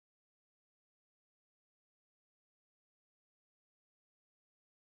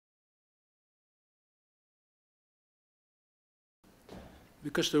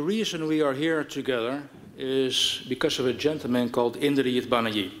Because the reason we are here together is because of a gentleman called Indrajit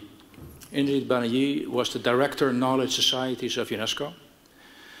Banerjee. Indrajit Banerjee was the director of Knowledge Societies of UNESCO.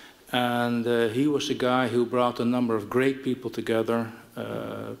 And he was the guy who brought a number of great people together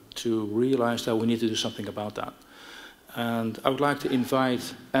to realize that we need to do something about that. And I would like to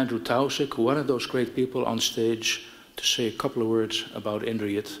invite Andrew Taussig, one of those great people, on stage to say a couple of words about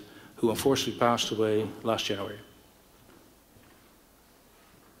Indrajit, who unfortunately passed away last January.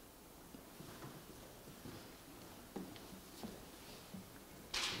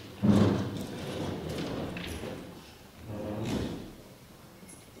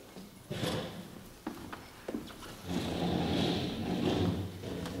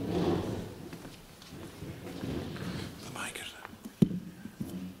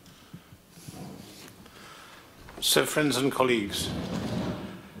 So, friends and colleagues,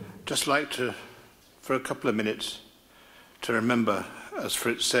 just like to, for a couple of minutes, to remember, as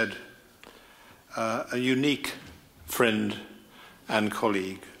Fritz said, a unique friend and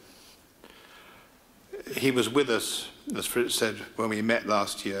colleague. He was with us, as Fritz said, when we met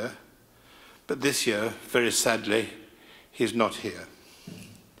last year, but this year, very sadly, he's not here.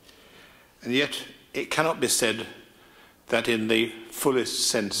 And yet, it cannot be said that in the fullest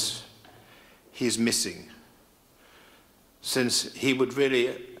sense, he's missing, since he would really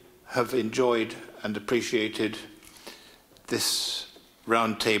have enjoyed and appreciated this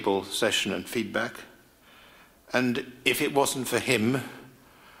roundtable session and feedback. And if it wasn't for him,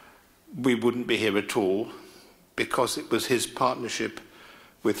 we wouldn't be here at all, because it was his partnership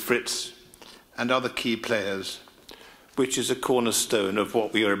with Fritz and other key players, which is a cornerstone of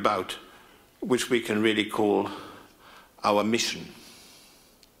what we are about, which we can really call our mission.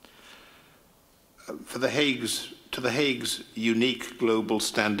 To the Hague's unique global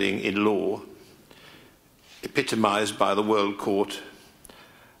standing in law, epitomized by the World Court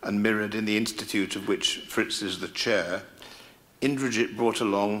and mirrored in the institute of which Fritz is the chair, Indrajit brought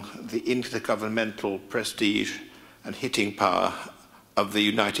along the intergovernmental prestige and hitting power of the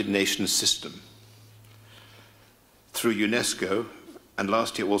United Nations system. Through UNESCO, and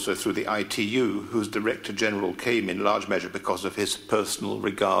last year also through the ITU, whose Director General came in large measure because of his personal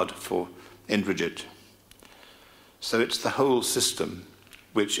regard for Indrajit. So it's the whole system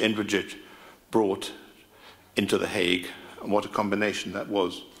which Indrajit brought into The Hague, and what a combination that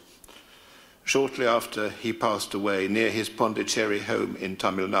was. Shortly after he passed away, near his Pondicherry home in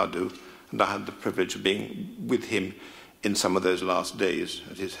Tamil Nadu, and I had the privilege of being with him in some of those last days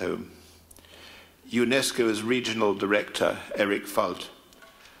at his home, UNESCO's regional director, Eric Falt,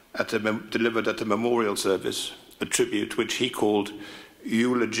 delivered at a memorial service a tribute which he called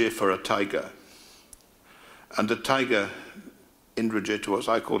Eulogy for a Tiger. And the tiger Indrajit, or as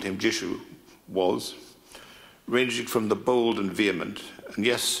I called him, Jishu, was, ranging from the bold and vehement, and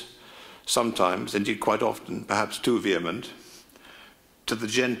yes, sometimes, indeed quite often, perhaps too vehement, to the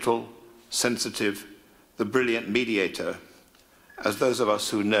gentle, sensitive, the brilliant mediator, as those of us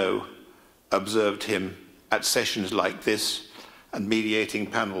who know observed him at sessions like this and mediating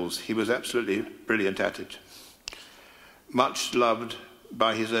panels. He was absolutely brilliant at it. Much loved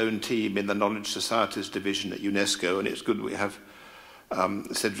by his own team in the Knowledge Societies division at UNESCO, and it's good we have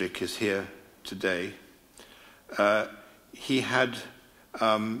Cedric is here today. He had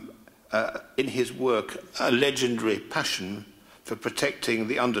in his work a legendary passion for protecting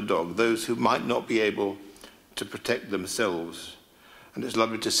the underdog, those who might not be able to protect themselves. And it's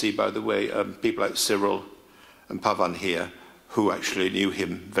lovely to see, by the way, people like Cyril and Pavan here, who actually knew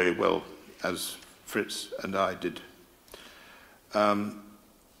him very well, as Fritz and I did.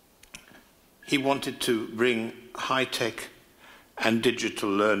 He wanted to bring high-tech and digital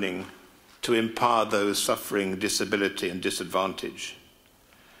learning to empower those suffering disability and disadvantage.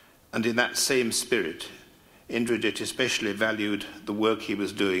 And in that same spirit, Indrajit especially valued the work he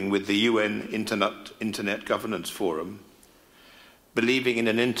was doing with the UN Internet Governance Forum, believing in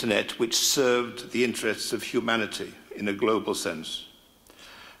an internet which served the interests of humanity in a global sense,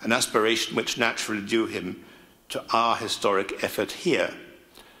 an aspiration which naturally drew him to our historic effort here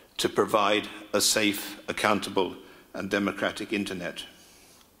to provide a safe, accountable, and democratic internet.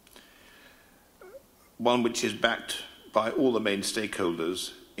 One which is backed by all the main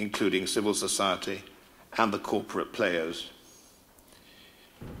stakeholders, including civil society and the corporate players.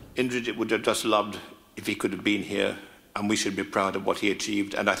 Indrajit would have just loved if he could have been here, and we should be proud of what he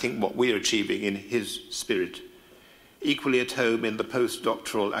achieved, and I think what we are achieving in his spirit. Equally at home in the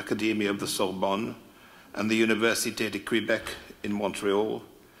postdoctoral Academia of the Sorbonne and the Université de Quebec in Montreal,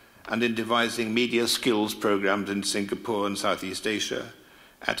 and in devising media skills programs in Singapore and Southeast Asia,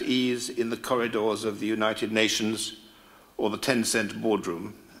 at ease in the corridors of the United Nations, or the 10-cent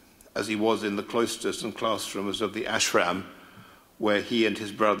boardroom, as he was in the cloisters and classrooms of the ashram where he and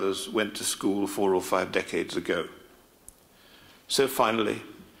his brothers went to school 4 or 5 decades ago. So finally,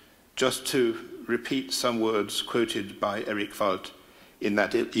 just to repeat some words quoted by Eric Wald in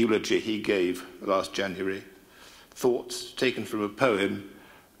that eulogy he gave last January, thoughts taken from a poem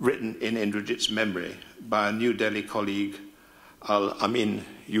written in Indrajit's memory by a New Delhi colleague, Al-Amin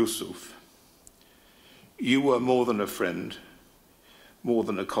Yusuf. You were more than a friend, more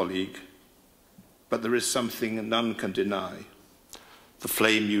than a colleague, but there is something none can deny. The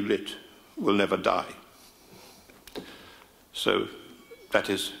flame you lit will never die. So that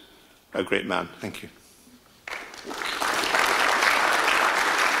is a great man. Thank you.